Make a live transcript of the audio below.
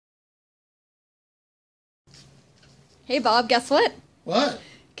Hey Bob, guess what? What?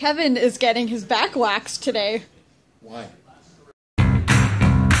 Kevin is getting his back waxed today. Why?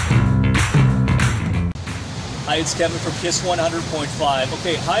 Hi, it's Kevin from Kiss 100.5.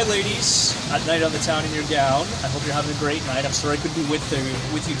 Okay, hi ladies. At night on the town in your gown. I hope you're having a great night. I'm sorry I couldn't be with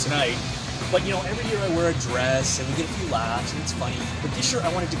you tonight. But you know, every year I wear a dress and we get a few laughs and it's funny. But this year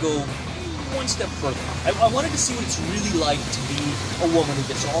I wanted to go one step further. I wanted to see what it's really like to be a woman who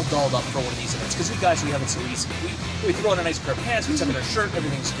gets all dolled up for one of these events. Because we guys, we have it so easy. We throw on a nice pair of pants, we tuck in our shirt,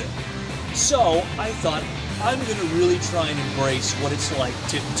 everything's good. So I thought I'm going to really try and embrace what it's like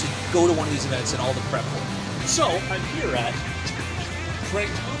to go to one of these events and all the prep work. So I'm here at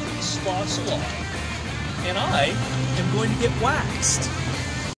Craigtomany Spa Salon, and I am going to get waxed.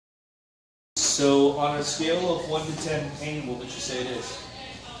 So on a scale of 1 to 10 pain, what would you say it is?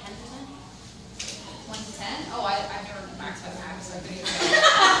 1 to 10? Oh, I've never waxed my back, so I couldn't even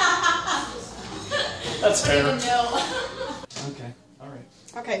That's fair. know. Okay, alright.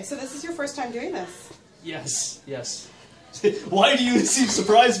 Okay, so this is your first time doing this. Yes, yes. Why do you seem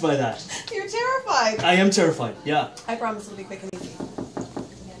surprised by that? You're terrified. I am terrified, yeah. I promise it'll be quick and easy.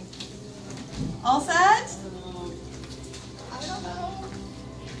 All set? I don't know.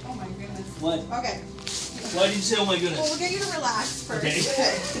 Oh my goodness. What? Okay. Why did you say, oh my Well, goodness? we'll get you to relax first. Okay.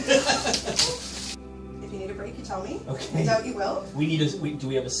 If you need a break, you tell me. Okay. I doubt you will. Do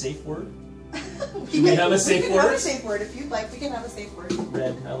we have a safe word? Do we have a safe We can word? have a safe word if you'd like. We can have a safe word.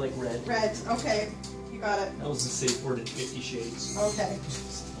 Red, I like red. Red. Okay. You got it. That was a safe word in 50 Shades. Okay.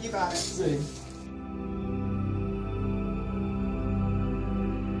 You got it. See.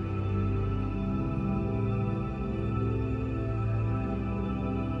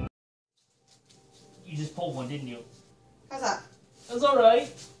 You just pulled one, didn't you? How's that? It was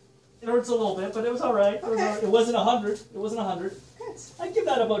alright. It hurts a little bit, but it was alright. Okay. It wasn't 100. It wasn't 100. Good. I'd give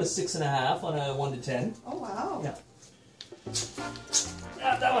that about a 6.5 on a 1 to 10. Oh, wow. Yeah.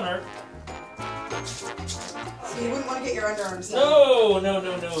 Yeah, that one hurt. So you wouldn't want to get your underarms done?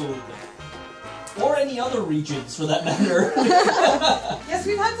 No. Or any other regions, for that matter. Yes,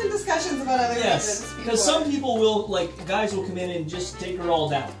 we've had some discussions about other Yes, regions before. because some people will, like, guys will come in and just take her all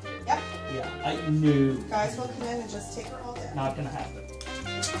down. Yep. Yeah, I knew. Guys will come in and just take her all down. Not gonna happen.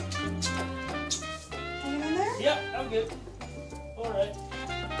 Hanging in there? Yeah, I'm good. Alright.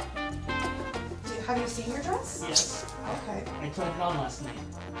 Have you seen your dress? Yes. Okay. I tried it on last night.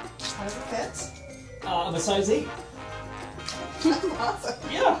 How does it fit? I'm a size 8. Awesome.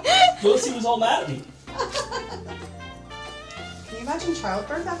 Yeah. Josie was all mad at me. Can you imagine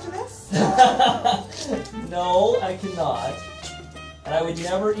childbirth after this? No, I cannot. And I would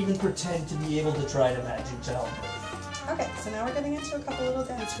never even pretend to be able to try to imagine childbirth. Okay, so now we're getting into a couple little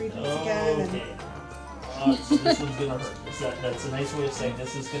dance regions again. Okay. So this one's gonna hurt. That's a nice way of saying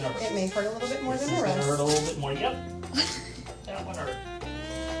this is gonna hurt. It may hurt a little bit more This than is the gonna rest. hurt a little bit more. Yep. That one hurt.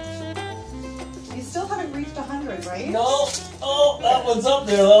 You still haven't reached 100, right? No. Oh, that one's up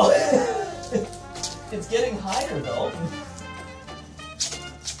there though. It's getting higher though.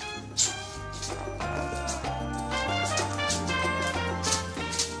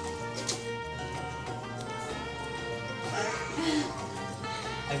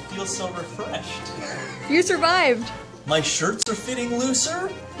 I feel so refreshed. You survived. My shirts are fitting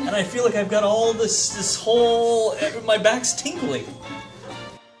looser, and I feel like I've got all this whole, my back's tingling.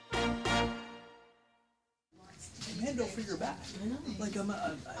 Man, don't feel your back. Like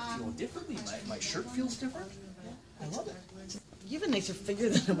I feel differently. My shirt feels different. I love it. You have a nicer figure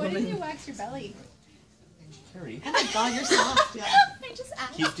than a Why woman. didn't you wax your belly? Carrie, Oh my god, you're soft. Yeah. I just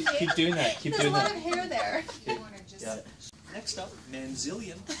asked. keep doing that. Keep There's doing a lot that. of hair there. Yeah. Next up,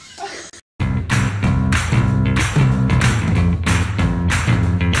 Manzillion.